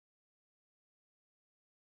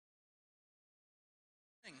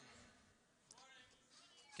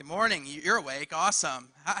Good morning. You're awake. Awesome.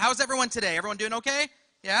 How's everyone today? Everyone doing okay?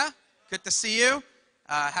 Yeah? Good to see you.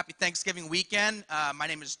 Happy Thanksgiving weekend. My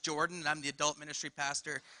name is Jordan, and I'm the adult ministry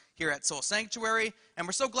pastor here at Soul Sanctuary. And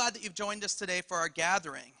we're so glad that you've joined us today for our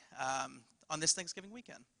gathering on this Thanksgiving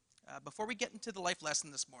weekend. Before we get into the life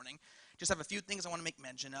lesson this morning, just have a few things I want to make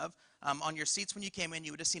mention of. On your seats when you came in,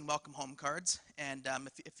 you would have seen welcome home cards. And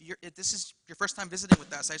if this is your first time visiting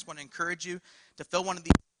with us, I just want to encourage you to fill one of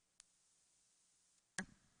these.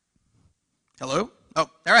 Hello? Oh,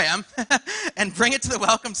 there I am. And bring it to the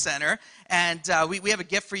Welcome Center. And we have a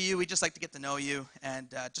gift for you. We just like to get to know you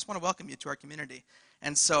and just want to welcome you to our community.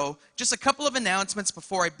 And so just a couple of announcements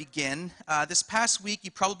before I begin. This past week,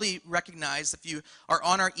 you probably recognized, if you are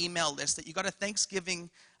on our email list, that you got a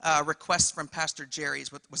Thanksgiving request from Pastor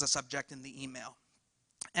Jerry's, was a subject in the email.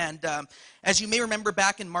 And as you may remember,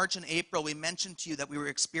 back in March and April, we mentioned to you that we were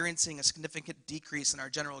experiencing a significant decrease in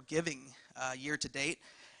our general giving year to date.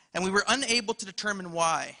 And we were unable to determine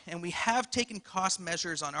why. And we have taken cost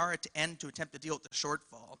measures on our end to attempt to deal with the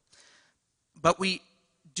shortfall. But we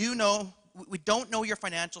don't know your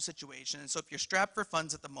financial situation. And so if you're strapped for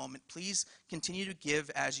funds at the moment, please continue to give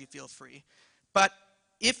as you feel free. But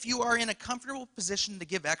if you are in a comfortable position to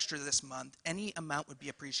give extra this month, any amount would be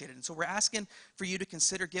appreciated. And so we're asking for you to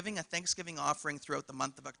consider giving a Thanksgiving offering throughout the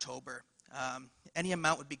month of October. Any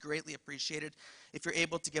amount would be greatly appreciated. If you're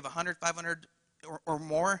able to give $100, $500, or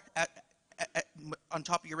more on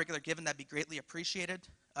top of your regular giving, that'd be greatly appreciated.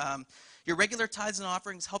 Your regular tithes and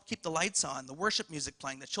offerings help keep the lights on, the worship music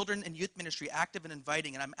playing, the children and youth ministry active and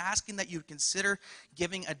inviting. And I'm asking that you consider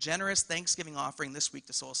giving a generous Thanksgiving offering this week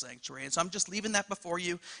to Soul Sanctuary. And so I'm just leaving that before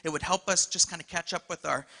you. It would help us just kind of catch up with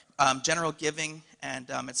our general giving. And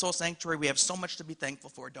at Soul Sanctuary, we have so much to be thankful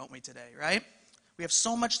for, don't we, today, right? We have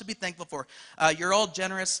so much to be thankful for. You're all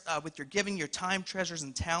generous with your giving, your time, treasures,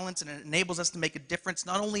 and talents, and it enables us to make a difference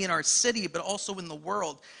not only in our city, but also in the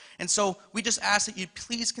world. And so we just ask that you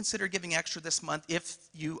please consider giving extra this month if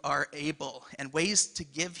you are able. And ways to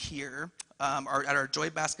give here are at our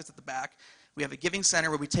Joy Baskets at the back. We have a giving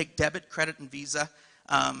center where we take debit, credit, and Visa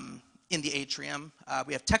in the atrium.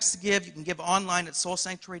 We have text to give. You can give online at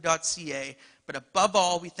soulsanctuary.ca. But above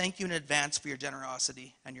all, we thank you in advance for your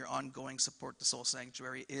generosity, and your ongoing support to Soul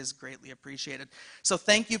Sanctuary is greatly appreciated. So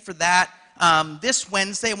thank you for that. This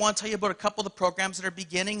Wednesday, I want to tell you about a couple of the programs that are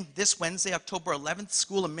beginning. This Wednesday, October 11th,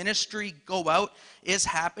 School of Ministry Go Out is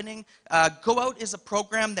happening. Go Out is a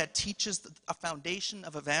program that teaches a foundation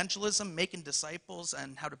of evangelism, making disciples,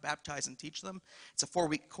 and how to baptize and teach them. It's a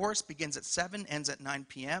 4-week course, begins at 7, ends at 9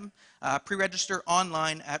 p.m. Pre-register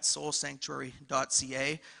online at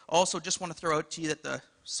soulsanctuary.ca. Also, just want to throw out to you that the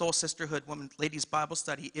Soul Sisterhood Ladies Bible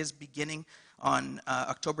Study is beginning on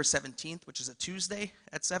October 17th, which is a Tuesday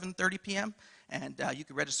at 7:30 p.m. And you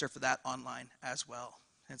can register for that online as well.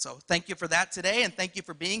 And so thank you for that today, and thank you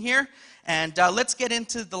for being here. And let's get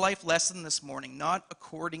into the life lesson this morning, not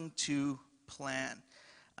according to plan.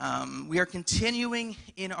 We are continuing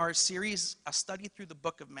in our series, a study through the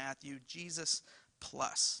book of Matthew, Jesus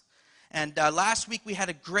Plus. And last week we had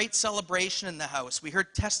a great celebration in the house. We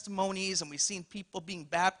heard testimonies and we've seen people being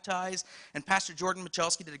baptized. And Pastor Jordan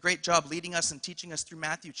Michalski did a great job leading us and teaching us through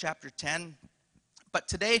Matthew chapter 10. But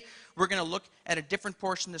today we're going to look at a different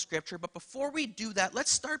portion of the scripture. But before we do that,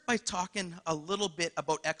 let's start by talking a little bit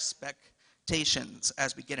about expectations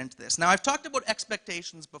as we get into this. Now, I've talked about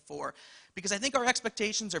expectations before because I think our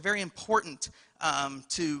expectations are very important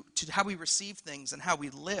to how we receive things and how we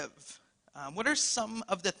live. What are some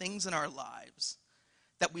of the things in our lives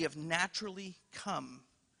that we have naturally come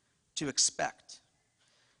to expect?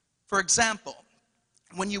 For example,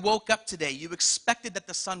 when you woke up today, you expected that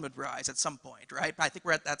the sun would rise at some point, right? I think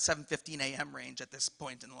we're at that 7:15 a.m. range at this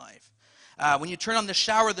point in life. When you turn on the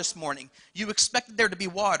shower this morning, you expected there to be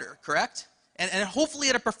water, correct? And hopefully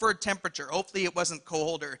at a preferred temperature. Hopefully it wasn't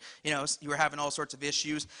cold or, you were having all sorts of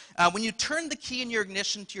issues. When you turned the key in your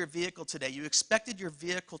ignition to your vehicle today, you expected your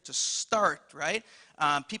vehicle to start, right?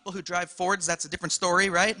 People who drive Fords, that's a different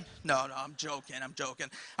story, right? No, I'm joking.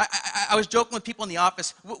 I was joking with people in the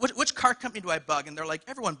office, which car company do I bug? And they're like,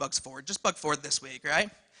 everyone bugs Ford. Just bug Ford this week,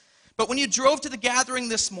 right? But when you drove to the gathering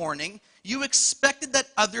this morning, you expected that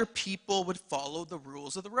other people would follow the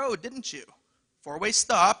rules of the road, didn't you? 4-way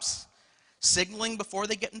stops, signaling before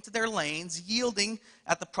they get into their lanes, yielding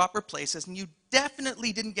at the proper places, and you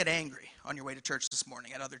definitely didn't get angry on your way to church this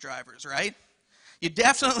morning at other drivers, right? You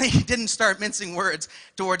definitely didn't start mincing words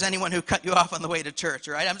towards anyone who cut you off on the way to church,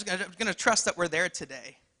 right? I'm going to trust that we're there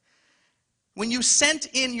today. When you sent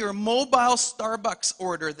in your mobile Starbucks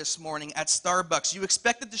order this morning at Starbucks, you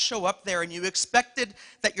expected to show up there and you expected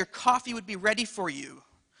that your coffee would be ready for you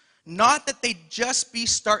Not that they'd just be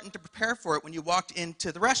starting to prepare for it when you walked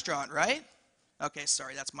into the restaurant, right? Okay,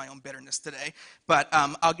 sorry, that's my own bitterness today, but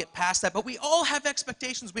I'll get past that. But we all have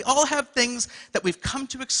expectations. We all have things that we've come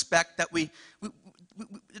to expect that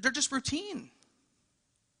they're just routine.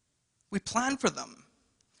 We plan for them.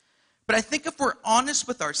 But I think if we're honest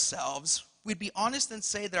with ourselves, we'd be honest and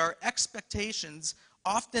say that our expectations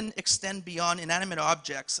often extend beyond inanimate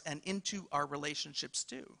objects and into our relationships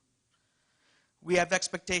too. We have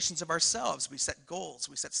expectations of ourselves. We set goals.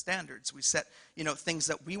 We set standards. We set, things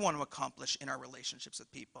that we want to accomplish in our relationships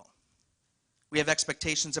with people. We have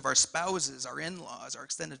expectations of our spouses, our in-laws, our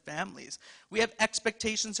extended families. We have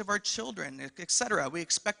expectations of our children, etc. We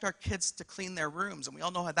expect our kids to clean their rooms, and we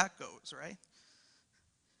all know how that goes, right?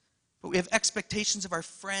 But we have expectations of our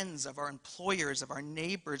friends, of our employers, of our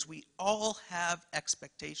neighbors. We all have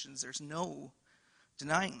expectations. There's no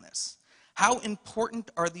denying this. How important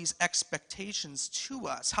are these expectations to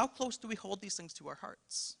us? How close do we hold these things to our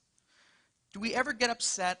hearts? Do we ever get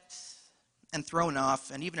upset and thrown off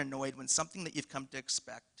and even annoyed when something that you've come to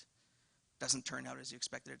expect doesn't turn out as you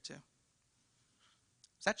expected it to?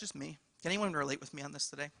 Is that just me? Can anyone relate with me on this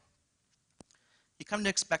today? You come to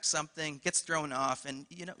expect something, gets thrown off, and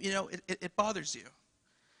it bothers you.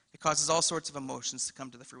 It causes all sorts of emotions to come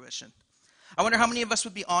to the fruition. I wonder how many of us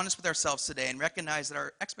would be honest with ourselves today and recognize that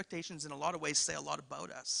our expectations in a lot of ways say a lot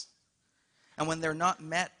about us. And when they're not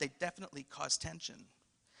met, they definitely cause tension.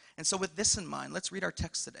 And so with this in mind, let's read our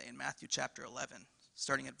text today in Matthew chapter 11,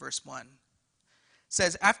 starting at verse 1. It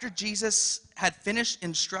says, after Jesus had finished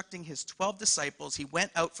instructing his 12 disciples, he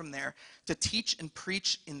went out from there to teach and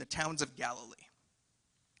preach in the towns of Galilee.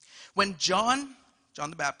 When John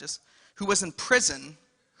the Baptist, who was in prison,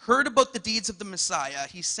 heard about the deeds of the Messiah,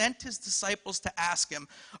 he sent his disciples to ask him,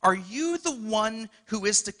 are you the one who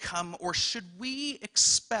is to come, or should we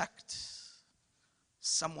expect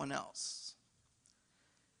someone else?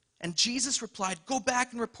 And Jesus replied, go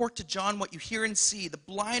back and report to John what you hear and see. The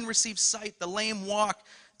blind receive sight, the lame walk,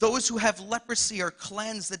 those who have leprosy are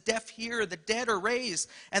cleansed, the deaf hear, the dead are raised,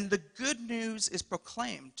 and the good news is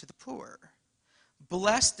proclaimed to the poor.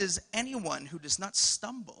 Blessed is anyone who does not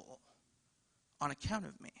stumble on account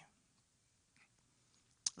of me.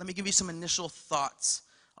 Let me give you some initial thoughts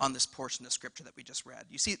on this portion of scripture that we just read.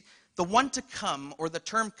 You see, the one to come, or the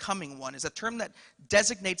term coming one, is a term that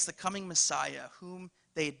designates the coming Messiah whom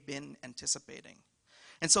they had been anticipating.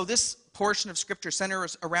 And so this portion of scripture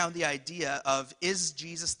centers around the idea of, is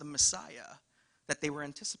Jesus the Messiah that they were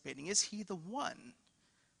anticipating? Is he the one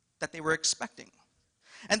that they were expecting?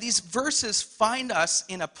 And these verses find us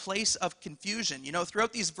in a place of confusion.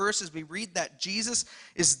 Throughout these verses, we read that Jesus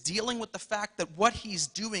is dealing with the fact that what he's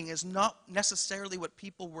doing is not necessarily what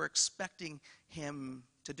people were expecting him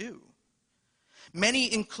to do.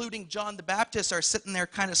 Many, including John the Baptist, are sitting there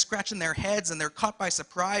kind of scratching their heads, and they're caught by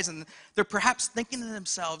surprise, and they're perhaps thinking to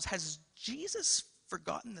themselves, has Jesus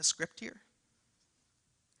forgotten the script here?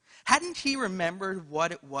 Hadn't he remembered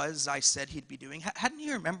what it was I said he'd be doing? Hadn't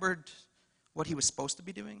he remembered what he was supposed to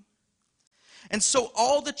be doing? And so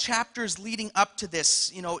all the chapters leading up to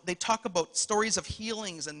this, they talk about stories of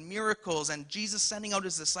healings and miracles and Jesus sending out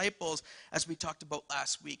his disciples, as we talked about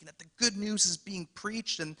last week, and that the good news is being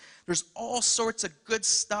preached, and there's all sorts of good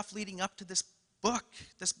stuff leading up to this book,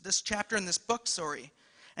 this chapter in this book,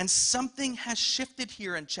 And something has shifted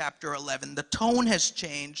here in chapter 11. The tone has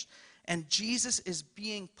changed, and Jesus is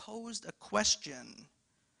being posed a question.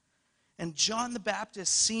 And John the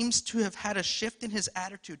Baptist seems to have had a shift in his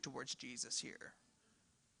attitude towards Jesus here.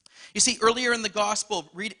 You see, earlier in the gospel,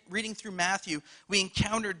 reading through Matthew, we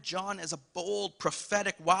encountered John as a bold,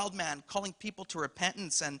 prophetic, wild man, calling people to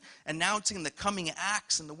repentance and announcing the coming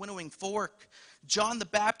axe and the winnowing fork. John the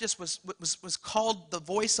Baptist was called the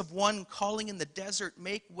voice of one calling in the desert,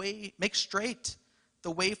 make straight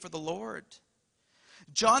the way for the Lord.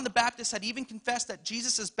 John the Baptist had even confessed that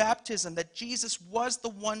Jesus' baptism, that Jesus was the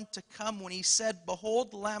one to come when he said,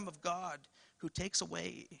 behold the Lamb of God who takes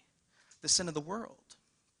away the sin of the world.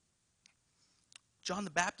 John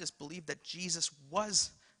the Baptist believed that Jesus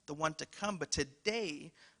was the one to come, but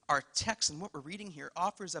today our text and what we're reading here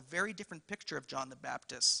offers a very different picture of John the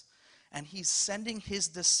Baptist. And he's sending his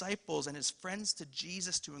disciples and his friends to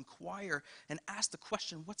Jesus to inquire and ask the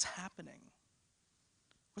question, what's happening?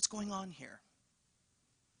 What's going on here?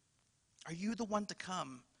 Are you the one to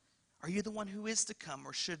come? Are you the one who is to come?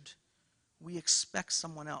 Or should we expect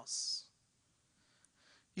someone else?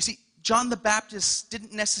 You see, John the Baptist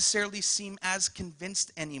didn't necessarily seem as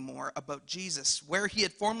convinced anymore about Jesus. Where he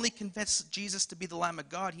had formerly convinced Jesus to be the Lamb of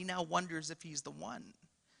God, he now wonders if he's the one.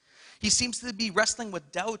 He seems to be wrestling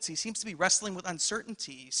with doubts. He seems to be wrestling with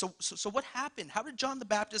uncertainty. So what happened? How did John the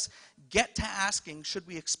Baptist get to asking, should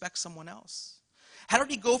we expect someone else? How did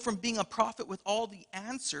he go from being a prophet with all the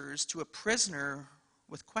answers to a prisoner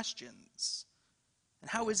with questions? And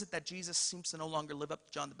how is it that Jesus seems to no longer live up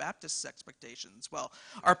to John the Baptist's expectations? Well,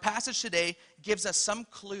 our passage today gives us some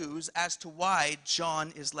clues as to why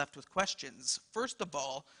John is left with questions. First of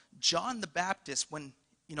all, John the Baptist, when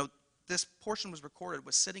this portion was recorded,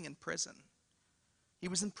 was sitting in prison. He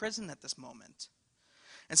was in prison at this moment.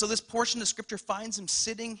 And so this portion of Scripture finds him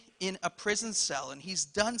sitting in a prison cell, and he's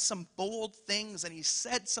done some bold things, and he's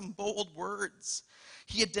said some bold words.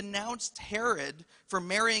 He had denounced Herod for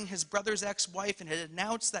marrying his brother's ex-wife, and had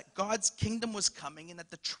announced that God's kingdom was coming and that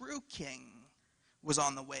the true king was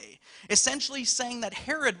on the way. Essentially saying that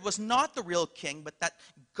Herod was not the real king, but that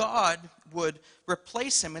God would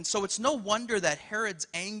replace him. And so it's no wonder that Herod's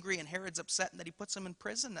angry and Herod's upset and that he puts him in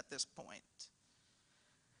prison at this point.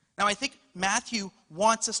 Now, I think Matthew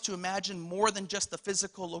wants us to imagine more than just the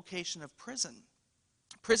physical location of prison.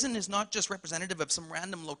 Prison is not just representative of some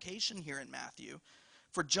random location here in Matthew.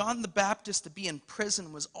 For John the Baptist to be in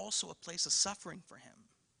prison was also a place of suffering for him.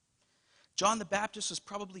 John the Baptist was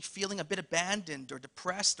probably feeling a bit abandoned or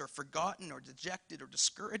depressed or forgotten or dejected or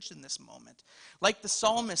discouraged in this moment. Like the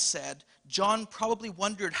psalmist said, John probably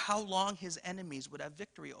wondered how long his enemies would have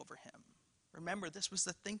victory over him. Remember, this was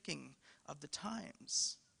the thinking of the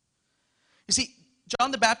times. You see,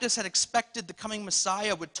 John the Baptist had expected the coming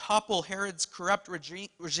Messiah would topple Herod's corrupt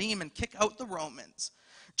regime and kick out the Romans.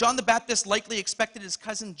 John the Baptist likely expected his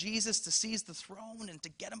cousin Jesus to seize the throne and to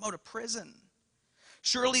get him out of prison.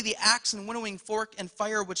 Surely the axe and winnowing fork and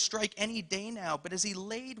fire would strike any day now, but as he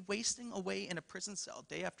laid wasting away in a prison cell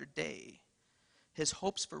day after day, his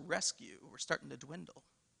hopes for rescue were starting to dwindle.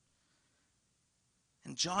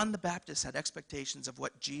 And John the Baptist had expectations of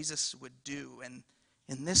what Jesus would do, and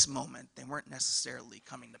in this moment, they weren't necessarily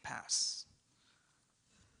coming to pass.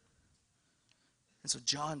 And so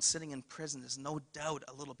John, sitting in prison, is no doubt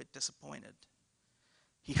a little bit disappointed.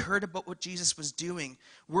 He heard about what Jesus was doing.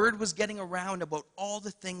 Word was getting around about all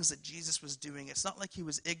the things that Jesus was doing. It's not like he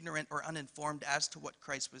was ignorant or uninformed as to what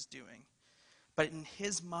Christ was doing. But in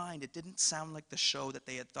his mind, it didn't sound like the show that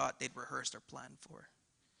they had thought they'd rehearsed or planned for.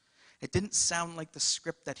 It didn't sound like the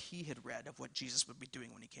script that he had read of what Jesus would be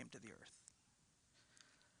doing when he came to the earth.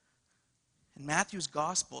 And Matthew's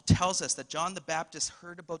gospel tells us that John the Baptist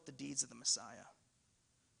heard about the deeds of the Messiah.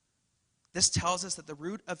 This tells us that the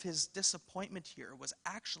root of his disappointment here was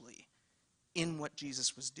actually in what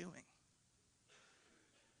Jesus was doing.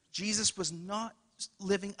 Jesus was not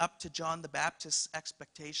living up to John the Baptist's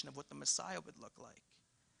expectation of what the Messiah would look like.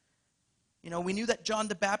 We knew that John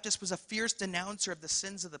the Baptist was a fierce denouncer of the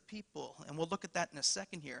sins of the people, and we'll look at that in a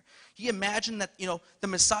second here. He imagined that, the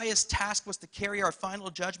Messiah's task was to carry our final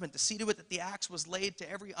judgment, to see to it that the axe was laid to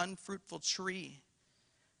every unfruitful tree.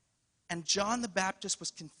 And John the Baptist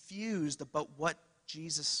was confused about what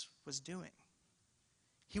Jesus was doing.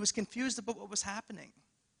 He was confused about what was happening.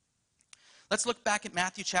 Let's look back at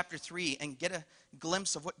Matthew chapter 3 and get a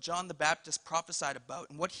glimpse of what John the Baptist prophesied about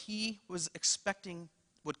and what he was expecting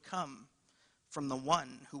would come from the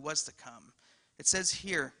one who was to come. It says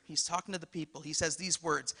here, he's talking to the people. He says these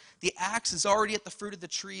words, "The axe is already at the fruit of the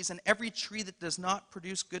trees, and every tree that does not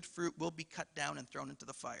produce good fruit will be cut down and thrown into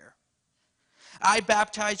the fire. I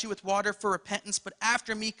baptize you with water for repentance, but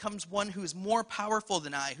after me comes one who is more powerful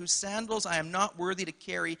than I, whose sandals I am not worthy to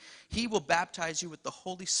carry. He will baptize you with the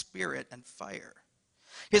Holy Spirit and fire.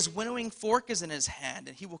 His winnowing fork is in his hand,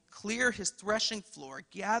 and he will clear his threshing floor,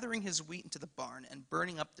 gathering his wheat into the barn and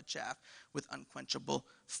burning up the chaff with unquenchable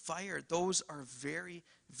fire." Those are very,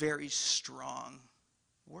 very strong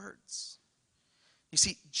words. You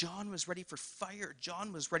see, John was ready for fire.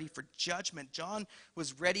 John was ready for judgment. John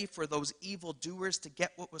was ready for those evildoers to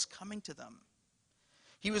get what was coming to them.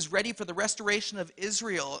 He was ready for the restoration of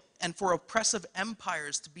Israel and for oppressive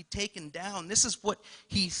empires to be taken down. This is what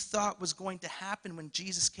he thought was going to happen when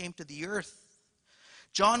Jesus came to the earth.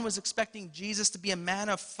 John was expecting Jesus to be a man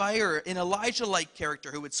of fire, an Elijah-like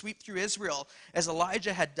character who would sweep through Israel as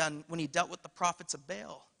Elijah had done when he dealt with the prophets of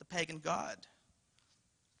Baal, the pagan god.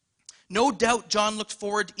 No doubt John looked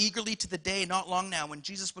forward eagerly to the day not long now when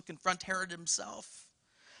Jesus would confront Herod himself,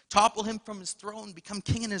 topple him from his throne, become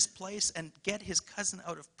king in his place, and get his cousin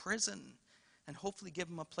out of prison, and hopefully give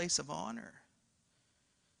him a place of honor.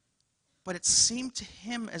 But it seemed to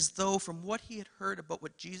him as though from what he had heard about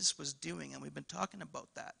what Jesus was doing, and we've been talking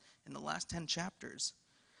about that in the last 10 chapters,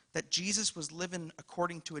 that Jesus was living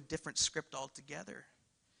according to a different script altogether.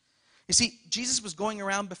 You see, Jesus was going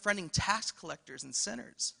around befriending tax collectors and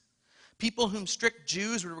sinners. People whom strict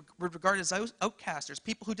Jews would regard as outcasters,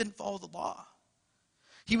 people who didn't follow the law.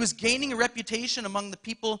 He was gaining a reputation among the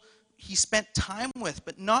people he spent time with,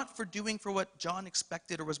 but not for doing for what John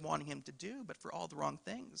expected or was wanting him to do, but for all the wrong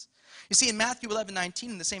things. You see, in Matthew 11:19,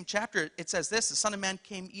 in the same chapter, it says this: the Son of Man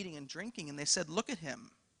came eating and drinking, and they said, look at him,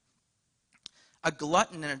 a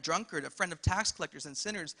glutton and a drunkard, a friend of tax collectors and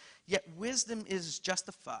sinners, yet wisdom is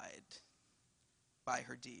justified by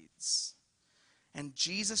her deeds. And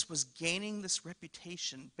Jesus was gaining this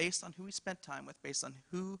reputation based on who he spent time with, based on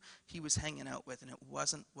who he was hanging out with, and it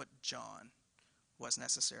wasn't what John was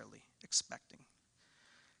necessarily expecting.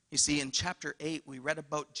 You see, in chapter 8, we read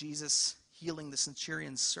about Jesus healing the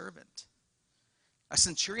centurion's servant. A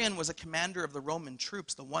centurion was a commander of the Roman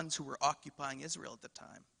troops, the ones who were occupying Israel at the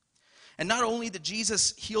time. And not only did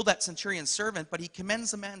Jesus heal that centurion's servant, but he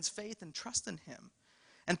commends the man's faith and trust in him.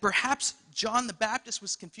 And perhaps John the Baptist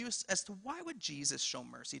was confused as to why would Jesus show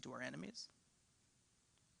mercy to our enemies?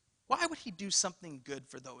 Why would he do something good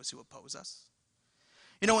for those who oppose us?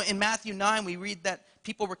 You know, in Matthew 9, we read that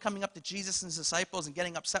people were coming up to Jesus and his disciples and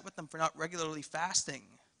getting upset with them for not regularly fasting.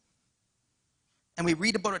 And we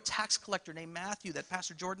read about a tax collector named Matthew that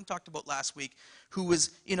Pastor Jordan talked about last week, who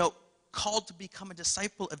was, called to become a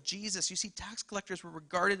disciple of Jesus. You see, tax collectors were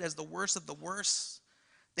regarded as the worst of the worst.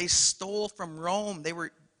 They stole from Rome. They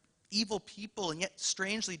were evil people. And yet,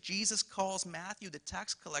 strangely, Jesus calls Matthew, the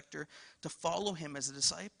tax collector, to follow him as a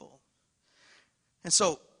disciple. And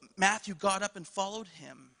so, Matthew got up and followed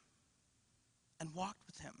him and walked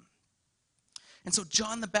with him. And so,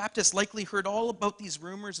 John the Baptist likely heard all about these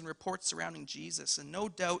rumors and reports surrounding Jesus. And no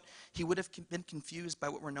doubt, he would have been confused by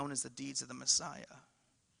what were known as the deeds of the Messiah.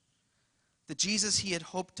 The Jesus he had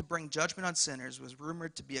hoped to bring judgment on sinners was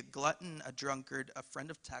rumored to be a glutton, a drunkard, a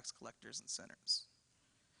friend of tax collectors and sinners.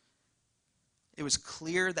 It was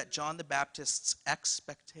clear that John the Baptist's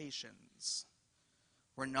expectations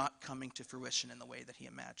were not coming to fruition in the way that he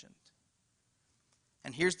imagined.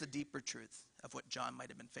 And here's the deeper truth of what John might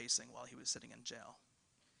have been facing while he was sitting in jail.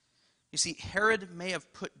 You see, Herod may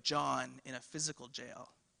have put John in a physical jail,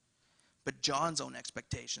 but John's own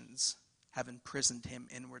expectations have imprisoned him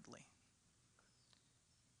inwardly.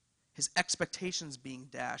 His expectations being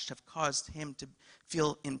dashed have caused him to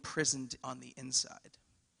feel imprisoned on the inside.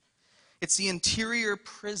 It's the interior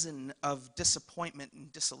prison of disappointment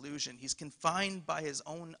and disillusion. He's confined by his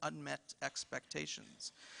own unmet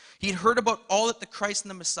expectations. He'd heard about all that the Christ and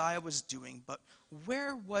the Messiah was doing, but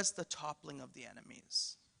where was the toppling of the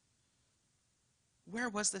enemies? Where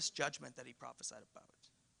was this judgment that he prophesied about?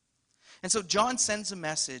 And so John sends a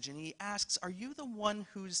message and he asks, are you the one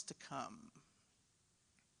who's to come?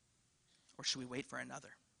 Or should we wait for another?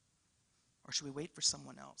 Or should we wait for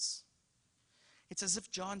someone else? It's as if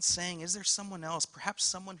John's saying, is there someone else, perhaps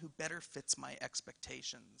someone who better fits my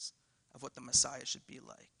expectations of what the Messiah should be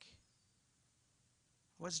like?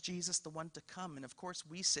 Was Jesus the one to come? And of course,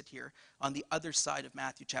 we sit here on the other side of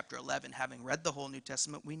Matthew chapter 11, having read the whole New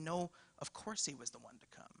Testament. We know, of course, he was the one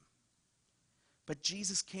to come. But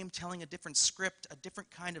Jesus came telling a different script, a different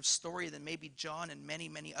kind of story than maybe John and many,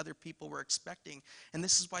 many other people were expecting. And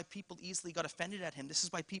this is why people easily got offended at him. This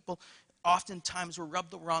is why people oftentimes were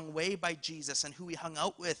rubbed the wrong way by Jesus and who he hung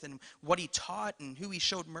out with and what he taught and who he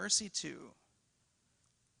showed mercy to.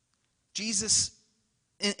 Jesus,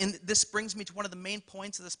 and this brings me to one of the main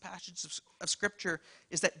points of this passage of Scripture,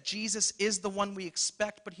 is that Jesus is the one we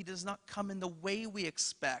expect, but he does not come in the way we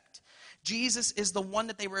expect. Jesus is the one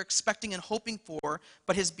that they were expecting and hoping for,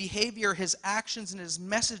 but his behavior, his actions, and his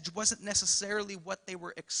message wasn't necessarily what they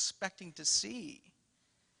were expecting to see.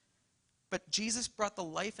 But Jesus brought the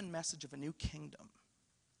life and message of a new kingdom,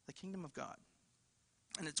 the kingdom of God.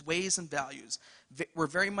 And its ways and values were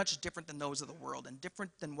very much different than those of the world and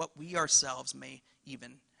different than what we ourselves may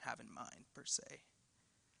even have in mind, per se.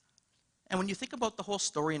 And when you think about the whole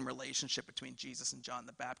story and relationship between Jesus and John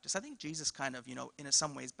the Baptist, I think Jesus kind of, in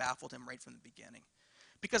some ways baffled him right from the beginning.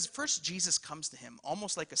 Because first Jesus comes to him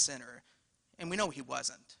almost like a sinner, and we know he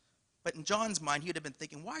wasn't. But in John's mind, he would have been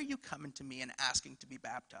thinking, why are you coming to me and asking to be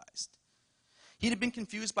baptized? He'd have been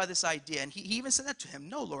confused by this idea, and he even said that to him,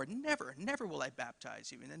 no, Lord, never will I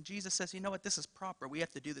baptize you. And then Jesus says, you know what, this is proper. We have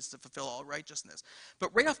to do this to fulfill all righteousness. But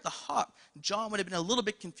right off the hop, John would have been a little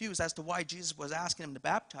bit confused as to why Jesus was asking him to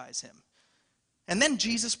baptize him. And then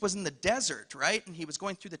Jesus was in the desert, right? And he was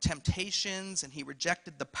going through the temptations, and he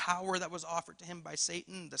rejected the power that was offered to him by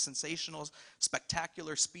Satan, the sensational,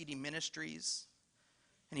 spectacular, speedy ministries.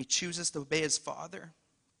 And he chooses to obey his Father.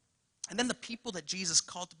 And then the people that Jesus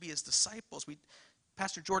called to be his disciples,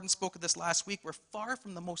 Pastor Jordan spoke of this last week, were far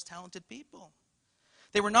from the most talented people.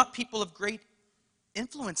 They were not people of great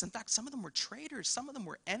influence. In fact, some of them were traitors. Some of them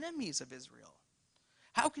were enemies of Israel.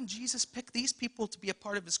 How can Jesus pick these people to be a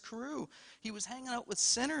part of his crew? He was hanging out with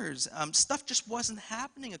sinners. Stuff just wasn't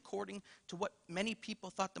happening according to what many people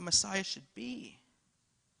thought the Messiah should be.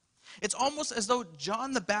 It's almost as though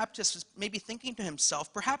John the Baptist was maybe thinking to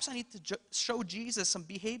himself, perhaps I need to show Jesus some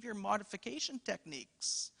behavior modification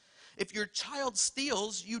techniques. If your child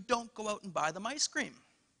steals, you don't go out and buy them ice cream.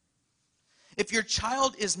 If your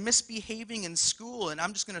child is misbehaving in school, and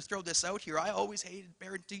I'm just going to throw this out here, I always hated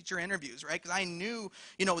parent-teacher interviews, right? Because I knew,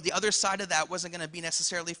 the other side of that wasn't going to be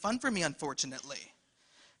necessarily fun for me, unfortunately.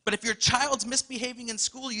 But if your child's misbehaving in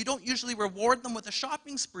school, you don't usually reward them with a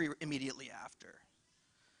shopping spree immediately after.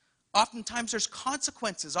 Oftentimes there's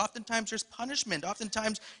consequences. Oftentimes there's punishment.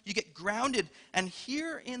 Oftentimes you get grounded. And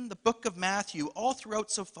here in the book of Matthew, all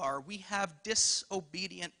throughout so far, we have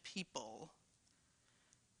disobedient people.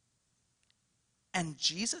 And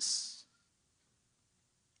Jesus,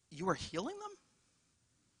 you are healing them?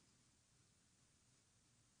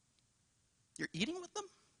 You're eating with them?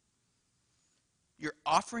 You're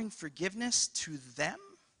offering forgiveness to them?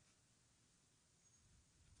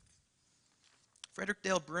 Frederick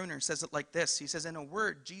Dale Bruner says it like this. He says, in a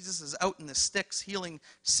word, Jesus is out in the sticks healing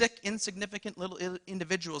sick, insignificant little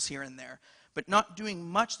individuals here and there, but not doing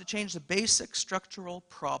much to change the basic structural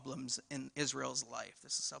problems in Israel's life.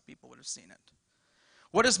 This is how people would have seen it.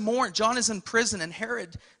 What is more, John is in prison, and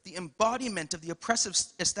Herod, the embodiment of the oppressive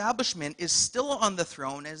establishment, is still on the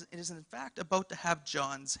throne, as it is in fact about to have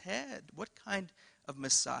John's head. What kind of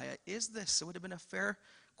Messiah is this? It would have been a fair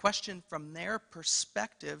question from their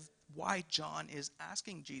perspective why John is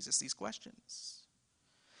asking Jesus these questions.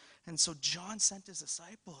 And so John sent his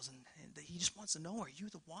disciples, and he just wants to know, are you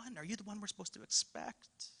the one? Are you the one we're supposed to expect?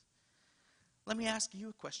 Let me ask you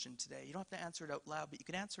a question today. You don't have to answer it out loud, but you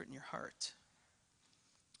can answer it in your heart.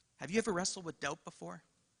 Have you ever wrestled with doubt before?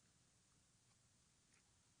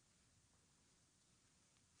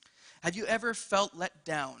 Have you ever felt let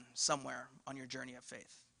down somewhere on your journey of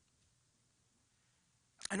faith?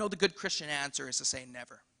 I know the good Christian answer is to say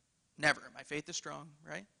never. Never. My faith is strong,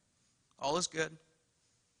 right? All is good.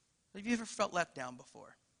 Have you ever felt let down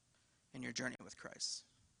before in your journey with Christ?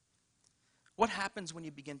 What happens when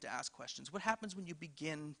you begin to ask questions? What happens when you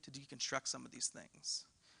begin to deconstruct some of these things?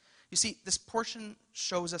 You see, this portion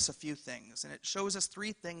shows us a few things, and it shows us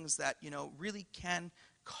three things that, really can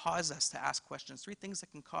cause us to ask questions, three things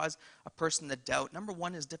that can cause a person to doubt. Number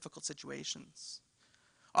one is difficult situations.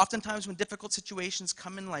 Oftentimes when difficult situations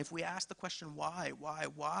come in life, we ask the question, why?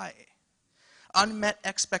 Unmet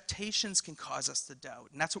expectations can cause us to doubt,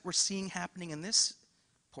 and that's what we're seeing happening in this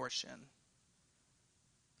portion.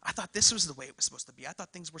 I thought this was the way it was supposed to be. I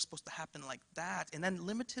thought things were supposed to happen like that. And then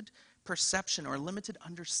limited perception or limited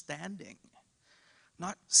understanding,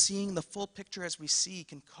 not seeing the full picture as we see,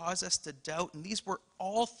 can cause us to doubt. And these were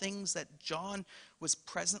all things that John was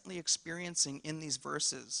presently experiencing in these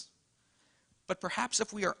verses. But perhaps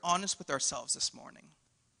if we are honest with ourselves this morning,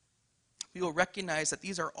 we will recognize that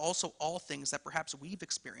these are also all things that perhaps we've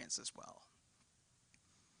experienced as well.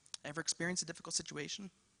 Ever experienced a difficult situation?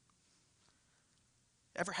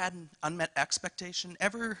 Ever had an unmet expectation?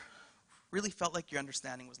 Ever really felt like your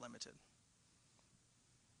understanding was limited?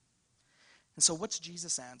 And so what's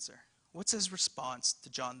Jesus' answer? What's his response to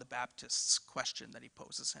John the Baptist's question that he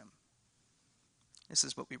poses him? This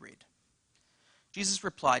is what we read. Jesus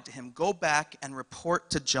replied to him, "Go back and report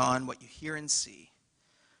to John what you hear and see.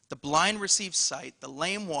 The blind receive sight, the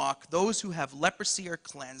lame walk, those who have leprosy are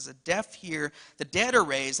cleansed, the deaf hear, the dead are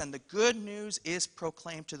raised, and the good news is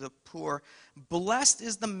proclaimed to the poor. Blessed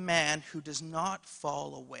is the man who does not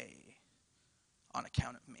fall away on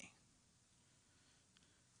account of me."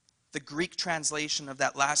 The Greek translation of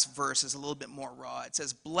that last verse is a little bit more raw. It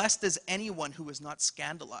says, "Blessed is anyone who is not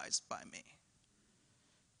scandalized by me."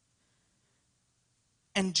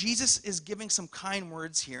 And Jesus is giving some kind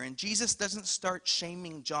words here. And Jesus doesn't start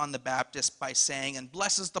shaming John the Baptist by saying, "And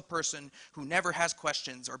blessed is the person who never has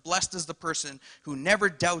questions," or "Blessed is the person who never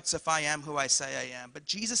doubts if I am who I say I am." But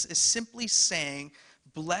Jesus is simply saying,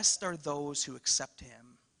 blessed are those who accept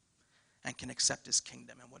him and can accept his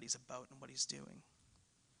kingdom and what he's about and what he's doing.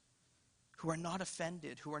 Who are not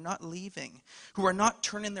offended, who are not leaving, who are not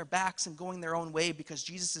turning their backs and going their own way because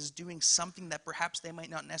Jesus is doing something that perhaps they might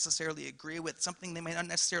not necessarily agree with, something they might not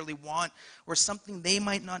necessarily want, or something they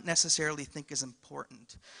might not necessarily think is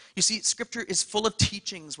important. You see, Scripture is full of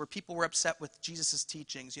teachings where people were upset with Jesus'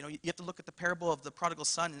 teachings. You have to look at the parable of the prodigal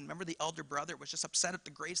son, and remember the elder brother was just upset at the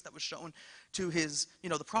grace that was shown to his,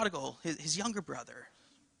 the prodigal, his younger brother.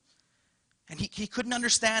 And he couldn't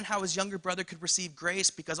understand how his younger brother could receive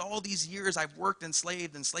grace because all these years I've worked and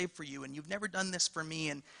slaved for you, and you've never done this for me.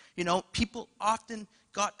 And, people often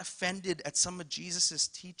got offended at some of Jesus'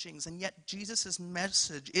 teachings, and yet Jesus'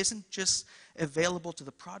 message isn't just available to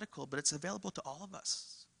the prodigal, but it's available to all of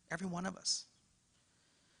us, every one of us.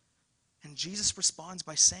 And Jesus responds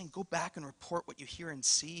by saying, go back and report what you hear and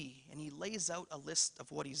see. And he lays out a list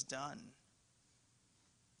of what he's done.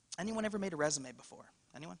 Anyone ever made a resume before?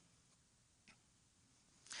 Anyone?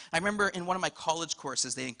 I remember in one of my college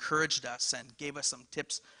courses, they encouraged us and gave us some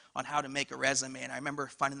tips on how to make a resume. And I remember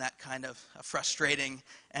finding that kind of a frustrating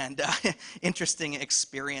and interesting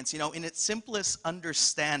experience. In its simplest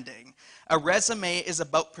understanding, a resume is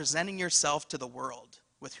about presenting yourself to the world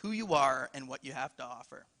with who you are and what you have to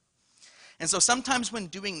offer. And so sometimes when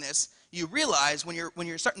doing this, you realize when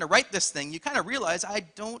you're starting to write this thing, you kind of realize I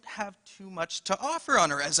don't have too much to offer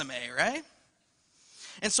on a resume, right?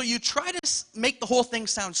 And so you try to make the whole thing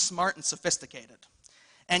sound smart and sophisticated.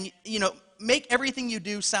 And, make everything you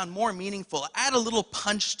do sound more meaningful. Add a little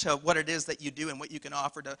punch to what it is that you do and what you can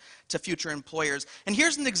offer to future employers. And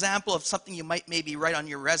here's an example of something you might maybe write on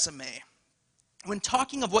your resume. When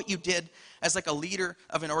talking of what you did as like a leader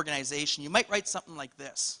of an organization, you might write something like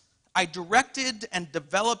this. I directed and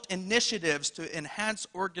developed initiatives to enhance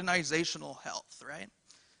organizational health, right?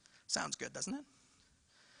 Sounds good, doesn't it?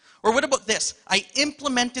 Or what about this? I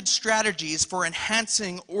implemented strategies for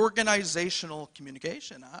enhancing organizational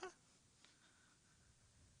communication,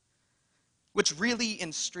 Which really,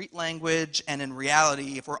 in street language and in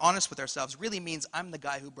reality, if we're honest with ourselves, really means I'm the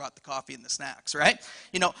guy who brought the coffee and the snacks, right?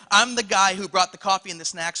 I'm the guy who brought the coffee and the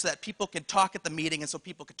snacks so that people could talk at the meeting and so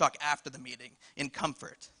people could talk after the meeting in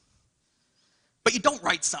comfort. But you don't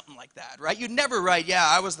write something like that, right? You never write, yeah,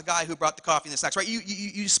 I was the guy who brought the coffee and the snacks, right?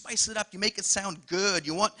 You spice it up. You make it sound good.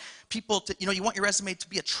 You want people to, you want your resume to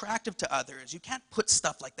be attractive to others. You can't put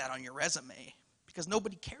stuff like that on your resume because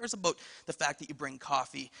nobody cares about the fact that you bring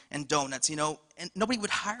coffee and donuts, and nobody would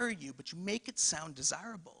hire you, but you make it sound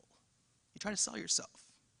desirable. You try to sell yourself.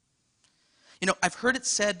 I've heard it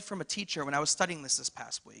said from a teacher when I was studying this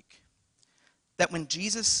past week that when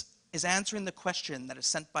Jesus is answering the question that is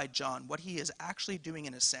sent by John, what he is actually doing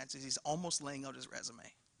in a sense is he's almost laying out his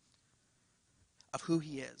resume of who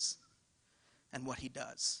he is and what he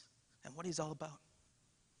does and what he's all about.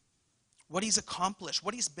 What he's accomplished,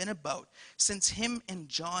 what he's been about. Since him and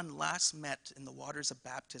John last met in the waters of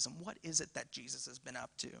baptism, what is it that Jesus has been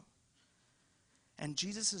up to? And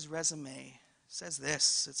Jesus' resume says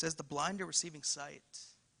this. It says the blind are receiving sight.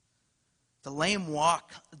 The lame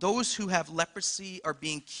walk. Those who have leprosy are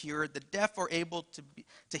being cured. The deaf are able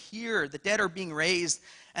to hear. The dead are being raised.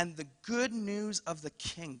 And the good news of the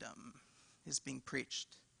kingdom is being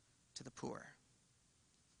preached to the poor.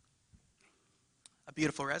 A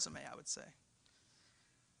beautiful resume, I would say.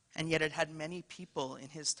 And yet it had many people in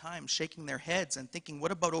his time shaking their heads and thinking,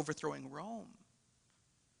 what about overthrowing Rome?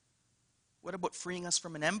 What about freeing us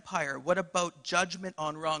from an empire? What about judgment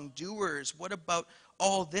on wrongdoers? What about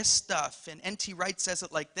all this stuff? And N.T. Wright says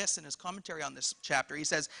it like this in his commentary on this chapter. He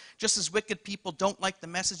says, just as wicked people don't like the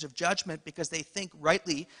message of judgment because they think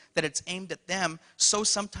rightly that it's aimed at them, so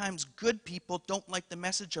sometimes good people don't like the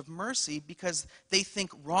message of mercy because they think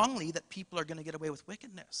wrongly that people are going to get away with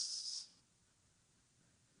wickedness.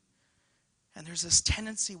 And there's this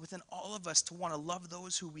tendency within all of us to want to love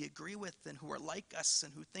those who we agree with and who are like us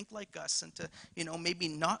and who think like us, and to, maybe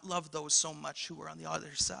not love those so much who are on the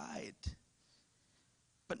other side.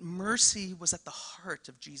 But mercy was at the heart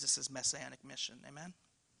of Jesus' messianic mission, amen?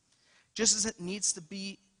 Just as it needs to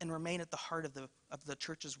be and remain at the heart of the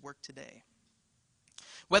church's work today.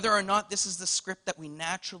 Whether or not this is the script that we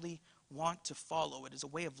naturally want to follow, it is a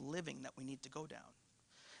way of living that we need to go down.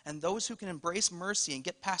 And those who can embrace mercy and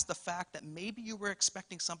get past the fact that maybe you were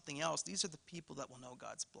expecting something else, these are the people that will know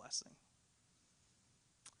God's blessing.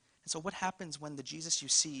 And so what happens when the Jesus you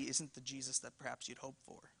see isn't the Jesus that perhaps you'd hoped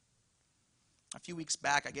for? A few weeks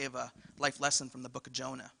back, I gave a life lesson from the book of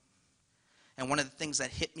Jonah. And one of the things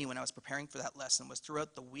that hit me when I was preparing for that lesson was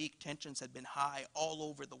throughout the week, tensions had been high all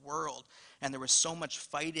over the world. And there was so much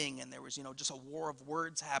fighting, and there was, just a war of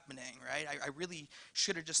words happening, right? I really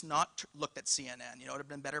should have just not looked at CNN. It would have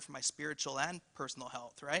been better for my spiritual and personal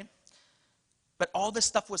health, right? But all this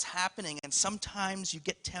stuff was happening, and sometimes you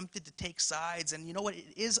get tempted to take sides. And you know what? It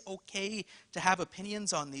is okay to have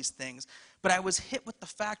opinions on these things. But I was hit with the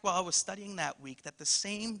fact while I was studying that week that the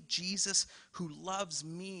same Jesus who loves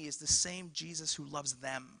me is the same Jesus who loves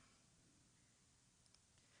them.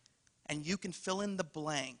 And you can fill in the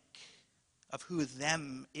blank of who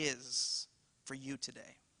them is for you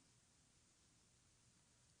today.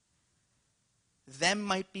 Them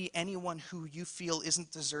might be anyone who you feel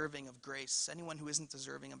isn't deserving of grace, anyone who isn't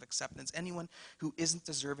deserving of acceptance, anyone who isn't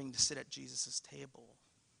deserving to sit at Jesus' table.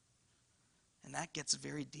 And that gets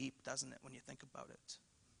very deep, doesn't it, when you think about it?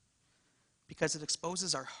 Because it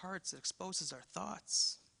exposes our hearts, it exposes our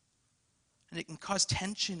thoughts. And it can cause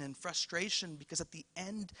tension and frustration because at the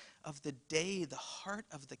end of the day, the heart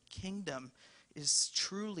of the kingdom is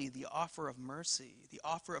truly the offer of mercy, the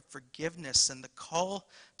offer of forgiveness, and the call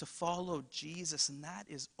to follow Jesus, and that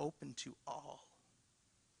is open to all.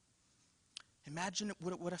 Imagine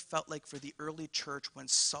what it would have felt like for the early church when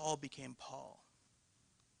Saul became Paul.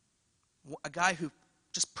 A guy who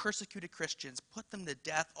just persecuted Christians, put them to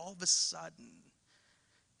death, all of a sudden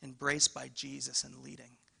embraced by Jesus and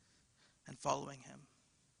leading and following him.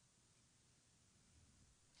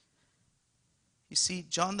 You see,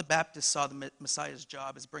 John the Baptist saw the Messiah's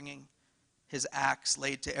job as bringing his axe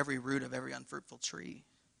laid to every root of every unfruitful tree,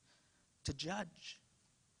 to judge.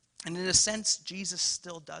 And in a sense, Jesus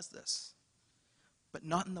still does this, but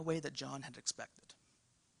not in the way that John had expected.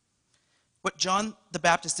 What John the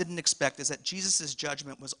Baptist didn't expect is that Jesus'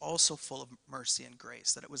 judgment was also full of mercy and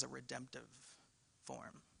grace, that it was a redemptive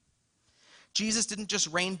form. Jesus didn't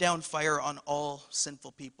just rain down fire on all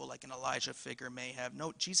sinful people like an Elijah figure may have.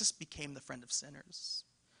 No, Jesus became the friend of sinners,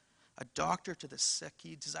 a doctor to the sick.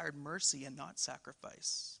 He desired mercy and not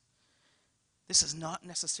sacrifice. This is not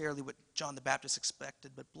necessarily what John the Baptist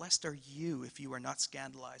expected, but blessed are you if you are not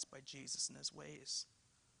scandalized by Jesus and his ways.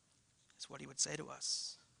 That's what he would say to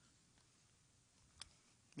us.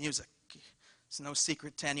 Music. It's no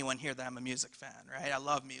secret to anyone here that I'm a music fan, right? I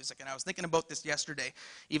love music, and I was thinking about this yesterday,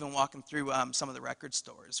 even walking through some of the record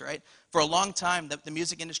stores, right? For a long time, the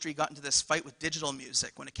music industry got into this fight with digital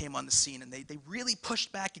music when it came on the scene, and they really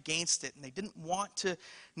pushed back against it, and they didn't want to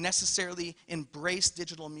necessarily embrace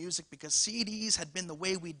digital music because CDs had been the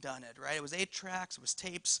way we'd done it, right? It was 8-tracks, it was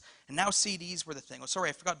tapes, and now CDs were the thing. Oh, sorry,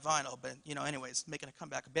 I forgot vinyl, but, anyways, making a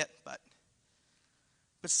comeback a bit, But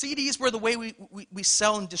CDs were the way we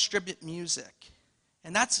sell and distribute music.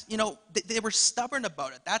 And that's, they were stubborn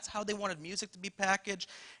about it. That's how they wanted music to be packaged,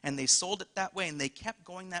 and they sold it that way, and they kept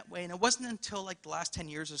going that way. And it wasn't until like the last 10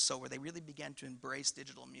 years or so where they really began to embrace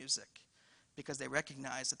digital music because they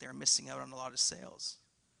recognized that they were missing out on a lot of sales.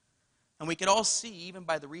 And we could all see, even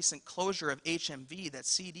by the recent closure of HMV, that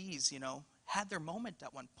CDs, had their moment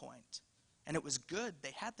at one point. And it was good.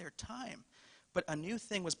 They had their time. But a new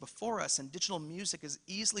thing was before us, and digital music is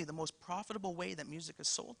easily the most profitable way that music is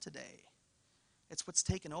sold today. It's what's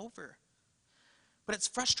taken over. But it's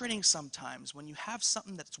frustrating sometimes when you have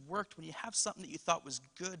something that's worked, when you have something that you thought was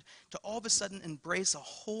good, to all of a sudden embrace a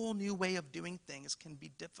whole new way of doing things can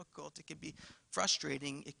be difficult. It can be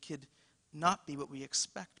frustrating. It could not be what we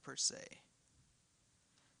expect per se.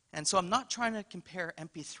 And so I'm not trying to compare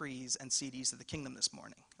MP3s and CDs to the kingdom this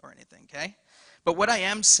morning or anything, okay? But what I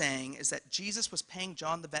am saying is that Jesus was paying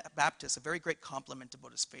John the Baptist a very great compliment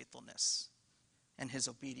about his faithfulness and his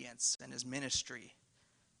obedience and his ministry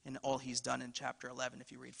in all he's done in chapter 11,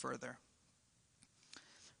 if you read further.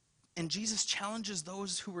 And Jesus challenges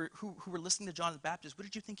those who were listening to John the Baptist. What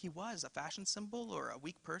did you think he was, a fashion symbol or a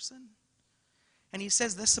weak person? And he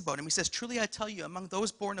says this about him. He says, "Truly I tell you, among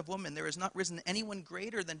those born of woman, there has not risen anyone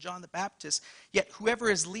greater than John the Baptist, yet whoever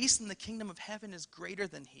is least in the kingdom of heaven is greater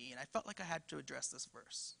than he." And I felt like I had to address this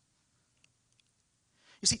verse.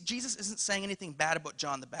 You see, Jesus isn't saying anything bad about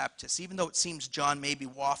John the Baptist, even though it seems John may be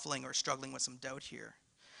waffling or struggling with some doubt here.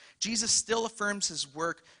 Jesus still affirms his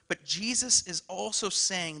work, but Jesus is also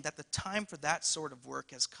saying that the time for that sort of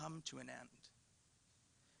work has come to an end.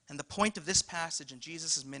 And the point of this passage in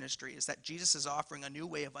Jesus' ministry is that Jesus is offering a new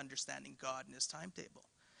way of understanding God in his timetable.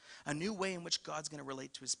 A new way in which God's going to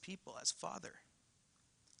relate to his people as Father.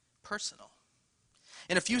 Personal.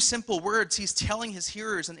 In a few simple words, he's telling his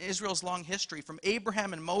hearers in Israel's long history, from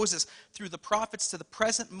Abraham and Moses through the prophets to the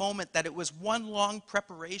present moment, that it was one long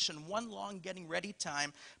preparation, one long getting ready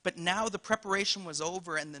time, but now the preparation was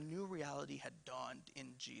over and the new reality had dawned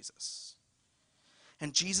in Jesus.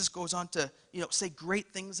 And Jesus goes on to, say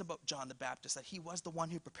great things about John the Baptist, that he was the one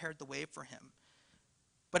who prepared the way for him.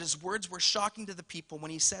 But his words were shocking to the people. When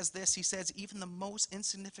he says this, he says, even the most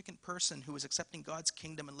insignificant person who is accepting God's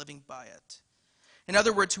kingdom and living by it, in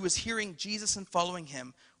other words, who was hearing Jesus and following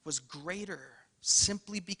him, was greater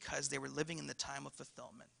simply because they were living in the time of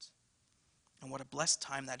fulfillment. And what a blessed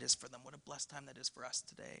time that is for them. What a blessed time that is for us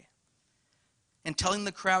today. And telling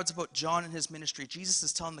the crowds about John and his ministry, Jesus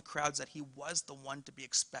is telling the crowds that he was the one to be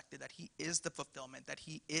expected, that he is the fulfillment, that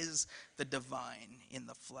he is the divine in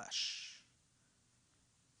the flesh.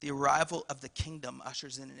 The arrival of the kingdom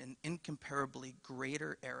ushers in an incomparably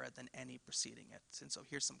greater era than any preceding it. And so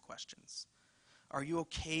here's some questions. Are you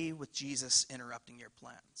okay with Jesus interrupting your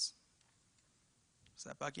plans? Does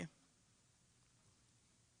that bug you?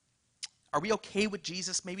 Are we okay with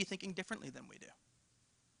Jesus maybe thinking differently than we do?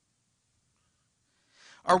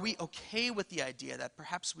 Are we okay with the idea that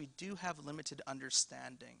perhaps we do have limited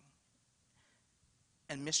understanding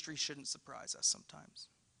and mystery shouldn't surprise us sometimes?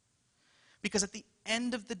 Because at the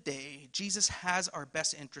end of the day, Jesus has our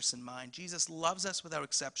best interests in mind. Jesus loves us without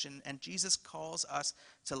exception, and Jesus calls us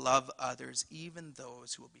to love others, even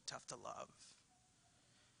those who will be tough to love.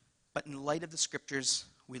 But in light of the scriptures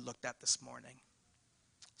we looked at this morning,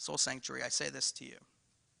 Soul Sanctuary, I say this to you,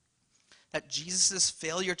 that Jesus'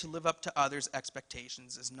 failure to live up to others'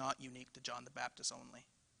 expectations is not unique to John the Baptist only.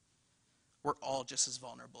 We're all just as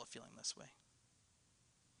vulnerable of feeling this way,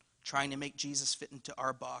 trying to make Jesus fit into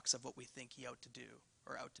our box of what we think he ought to do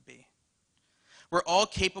or ought to be. We're all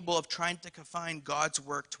capable of trying to confine God's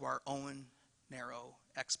work to our own narrow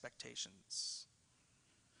expectations.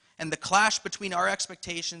 And the clash between our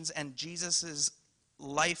expectations and Jesus'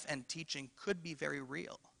 life and teaching could be very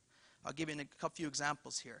real. I'll give you a few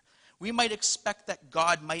examples here. We might expect that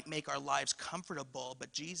God might make our lives comfortable,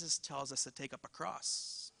 but Jesus tells us to take up a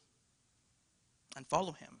cross and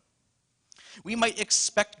follow him. We might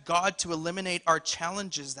expect God to eliminate our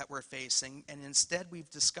challenges that we're facing, and instead we've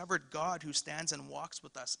discovered God who stands and walks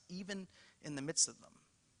with us even in the midst of them.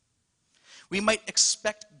 We might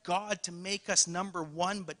expect God to make us number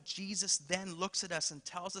one, but Jesus then looks at us and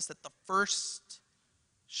tells us that the first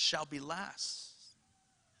shall be last,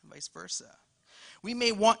 and vice versa. We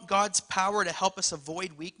may want God's power to help us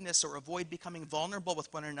avoid weakness or avoid becoming vulnerable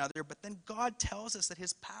with one another, but then God tells us that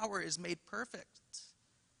his power is made perfect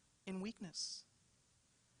in weakness.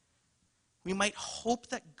 We might hope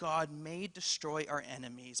that God may destroy our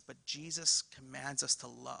enemies, but Jesus commands us to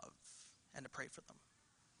love and to pray for them.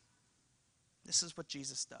 This is what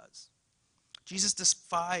Jesus does. Jesus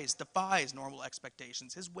defies normal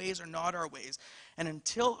expectations. His ways are not our ways. And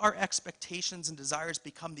until our expectations and desires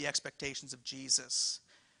become the expectations of Jesus,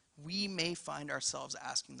 we may find ourselves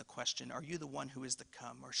asking the question, are you the one who is to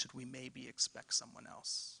come, or should we maybe expect someone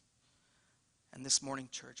else? And this morning,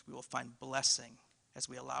 church, we will find blessing as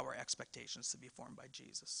we allow our expectations to be formed by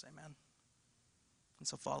Jesus. Amen. And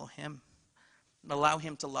so follow him. And allow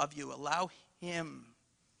him to love you. Allow him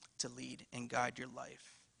to lead and guide your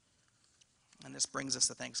life. And this brings us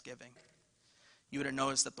to Thanksgiving. You would have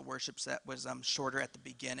noticed that the worship set was shorter at the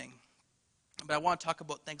beginning. But I want to talk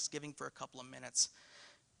about Thanksgiving for a couple of minutes.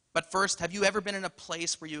 But first, have you ever been in a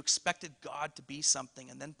place where you expected God to be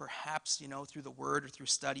something, and then perhaps, through the word or through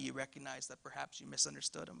study, you recognize that perhaps you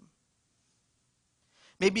misunderstood him?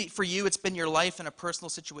 Maybe for you, it's been your life in a personal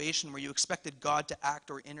situation where you expected God to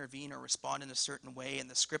act or intervene or respond in a certain way, and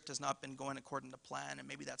the script has not been going according to plan, and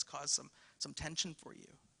maybe that's caused some tension for you.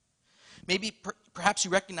 Maybe perhaps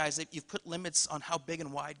you recognize that you've put limits on how big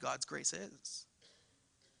and wide God's grace is,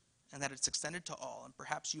 and that it's extended to all. And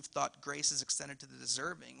perhaps you've thought grace is extended to the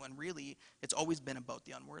deserving, when really it's always been about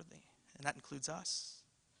the unworthy, and that includes us.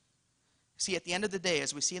 See, at the end of the day,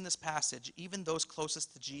 as we see in this passage, even those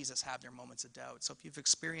closest to Jesus have their moments of doubt. So if you've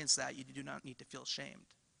experienced that, you do not need to feel shamed.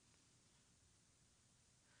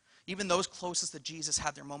 Even those closest to Jesus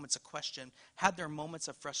had their moments of question, had their moments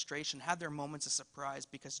of frustration, had their moments of surprise,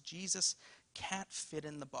 because Jesus can't fit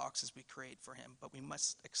in the boxes we create for him, but we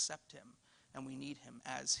must accept him, and we need him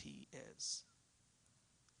as he is.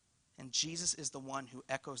 And Jesus is the one who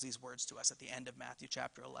echoes these words to us at the end of Matthew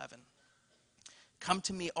chapter 11. Come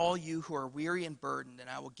to me, all you who are weary and burdened, and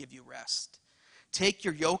I will give you rest. Take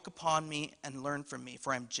your yoke upon me and learn from me,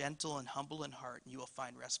 for I am gentle and humble in heart, and you will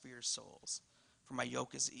find rest for your souls. For my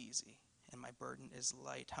yoke is easy and my burden is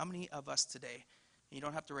light. How many of us today, and you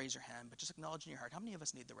don't have to raise your hand, but just acknowledge in your heart, how many of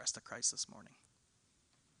us need the rest of Christ this morning?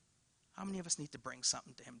 How many of us need to bring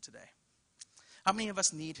something to him today? How many of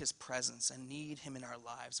us need his presence and need him in our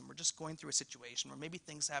lives, and we're just going through a situation where maybe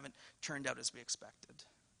things haven't turned out as we expected?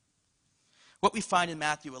 What we find in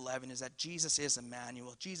Matthew 11 is that Jesus is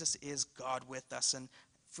Emmanuel. Jesus is God with us, and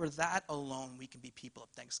for that alone, we can be people of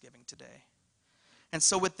thanksgiving today. And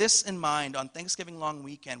so with this in mind, on Thanksgiving long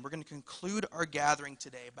weekend, we're going to conclude our gathering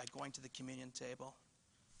today by going to the communion table.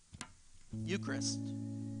 Eucharist.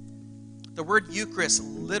 The word Eucharist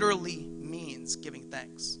literally means giving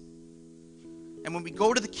thanks. And when we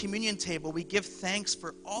go to the communion table, we give thanks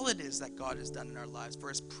for all it is that God has done in our lives, for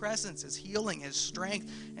his presence, his healing, his strength,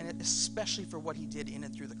 and especially for what he did in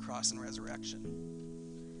and through the cross and resurrection.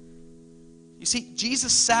 You see,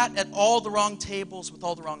 Jesus sat at all the wrong tables with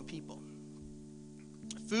all the wrong people.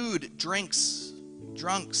 Food, drinks,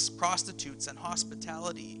 drunks, prostitutes, and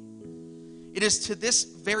hospitality. It is to this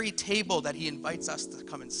very table that he invites us to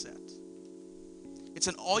come and sit. It's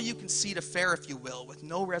an all-you-can-seat affair, if you will, with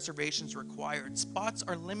no reservations required. Spots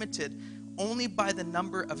are limited only by the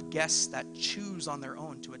number of guests that choose on their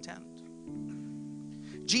own to attend.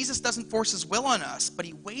 Jesus doesn't force his will on us, but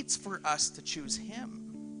he waits for us to choose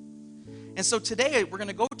him. And so today we're going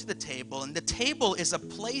to go to the table, and the table is a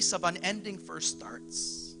place of unending first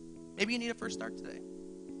starts. Maybe you need a first start today.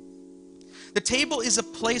 The table is a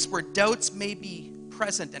place where doubts may be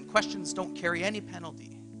present and questions don't carry any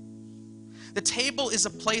penalty. The table is a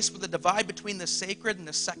place where the divide between the sacred and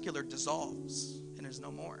the secular dissolves and is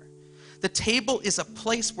no more. The table is a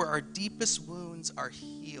place where our deepest wounds are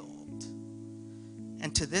healed.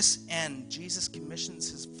 And to this end, Jesus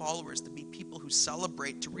commissions his followers to be people who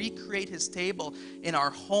celebrate, to recreate his table in our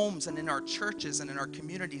homes and in our churches and in our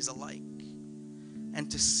communities alike,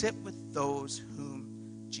 and to sit with those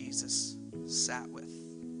whom Jesus sat with.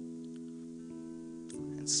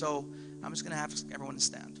 And so I'm just going to ask everyone to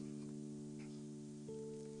stand.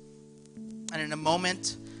 And in a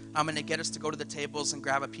moment, I'm going to get us to go to the tables and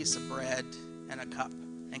grab a piece of bread and a cup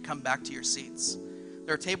and come back to your seats.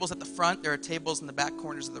 There are tables at the front. There are tables in the back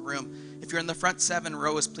corners of the room. If you're in the front 7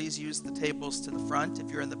 rows, please use the tables to the front.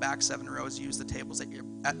 If you're in the back 7 rows, use the tables at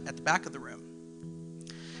the back of the room.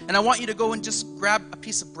 And I want you to go and just grab a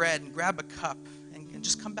piece of bread and grab a cup and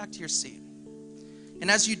just come back to your seat.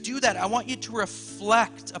 And as you do that, I want you to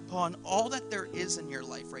reflect upon all that there is in your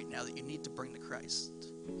life right now that you need to bring to Christ.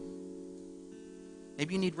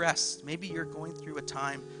 Maybe you need rest. Maybe you're going through a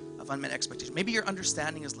time of unmet expectation. Maybe your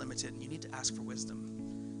understanding is limited and you need to ask for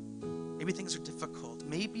wisdom. Maybe things are difficult.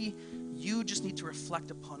 Maybe you just need to reflect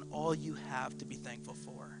upon all you have to be thankful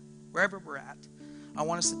for. Wherever we're at, I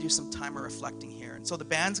want us to do some time of reflecting here. And so the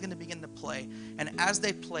band's going to begin to play. And as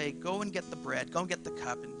they play, go and get the bread, go and get the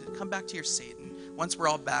cup, and come back to your seat. And once we're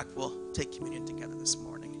all back, we'll take communion together this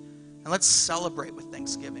morning. And let's celebrate with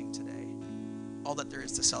Thanksgiving today. All that there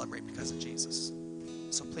is to celebrate because of Jesus.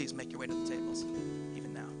 So please make your way to the tables,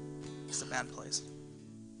 even now, as the band plays.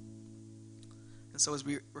 And so as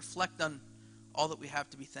we reflect on all that we have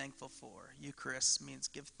to be thankful for, Eucharist means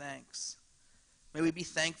give thanks. May we be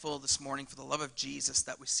thankful this morning for the love of Jesus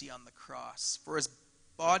that we see on the cross, for his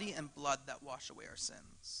body and blood that wash away our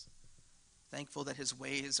sins. Thankful that his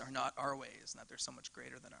ways are not our ways, and that they're so much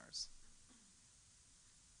greater than ours.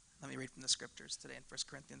 Let me read from the scriptures today in 1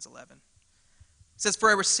 Corinthians 11. It says,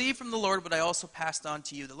 "For I received from the Lord what I also passed on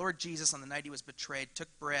to you. The Lord Jesus, on the night he was betrayed, took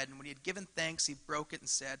bread, and when he had given thanks, he broke it and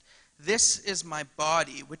said, 'This is my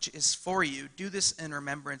body, which is for you. Do this in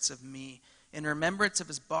remembrance of me.' In remembrance of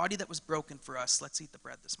his body that was broken for us, let's eat the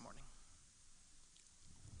bread this morning."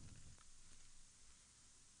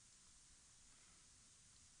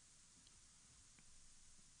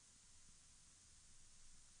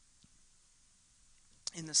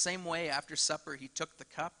 In the same way, after supper, he took the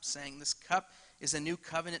cup, saying, "This cup is a new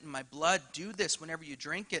covenant in my blood. Do this whenever you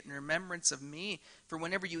drink it in remembrance of me. For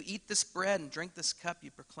whenever you eat this bread and drink this cup, you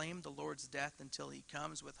proclaim the Lord's death until he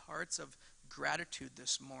comes." With hearts of gratitude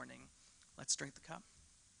this morning, let's drink the cup.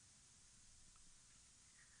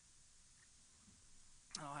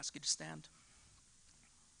 I'll ask you to stand.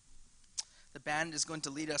 The band is going to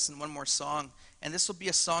lead us in one more song, and this will be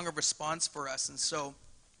a song of response for us. And so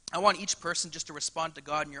I want each person just to respond to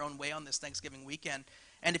God in your own way on this Thanksgiving weekend.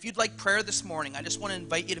 And if you'd like prayer this morning, I just want to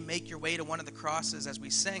invite you to make your way to one of the crosses as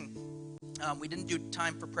we sing. We didn't do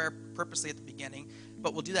time for prayer purposely at the beginning,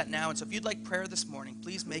 but we'll do that now. And so if you'd like prayer this morning,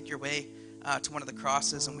 please make your way to one of the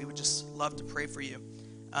crosses, and we would just love to pray for you.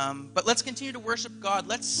 But let's continue to worship God.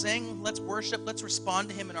 Let's sing, let's worship, let's respond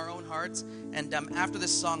to him in our own hearts. And after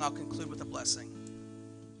this song, I'll conclude with a blessing.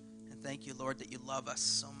 And thank you, Lord, that you love us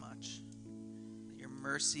so much. That your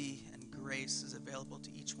mercy and grace is available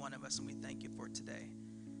to each one of us, and we thank you for it today.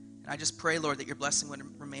 And I just pray, Lord, that your blessing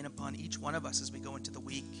would remain upon each one of us as we go into the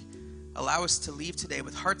week. Allow us to leave today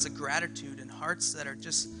with hearts of gratitude and hearts that are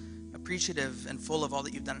just appreciative and full of all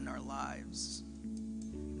that you've done in our lives.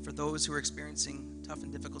 And for those who are experiencing tough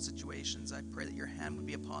and difficult situations, I pray that your hand would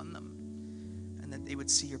be upon them and that they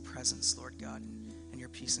would see your presence, Lord God, and your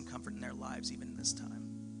peace and comfort in their lives even in this time.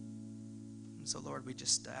 And so, Lord, we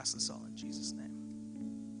just ask this all in Jesus' name.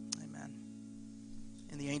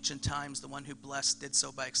 In the ancient times, the one who blessed did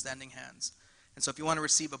so by extending hands. And so if you want to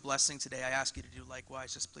receive a blessing today, I ask you to do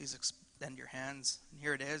likewise. Just please extend your hands. And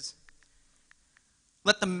here it is.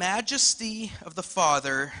 "Let the majesty of the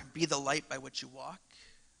Father be the light by which you walk.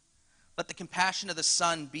 Let the compassion of the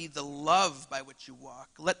Son be the love by which you walk.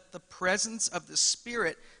 Let the presence of the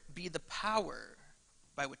Spirit be the power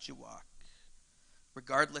by which you walk."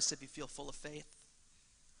 Regardless if you feel full of faith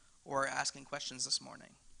or are asking questions this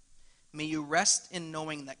morning, may you rest in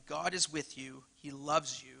knowing that God is with you, he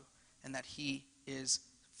loves you, and that he is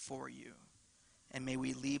for you. And may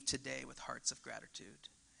we leave today with hearts of gratitude.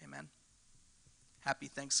 Amen. Happy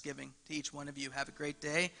Thanksgiving to each one of you. Have a great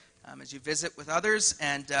day as you visit with others,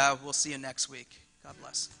 and we'll see you next week. God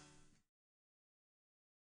bless.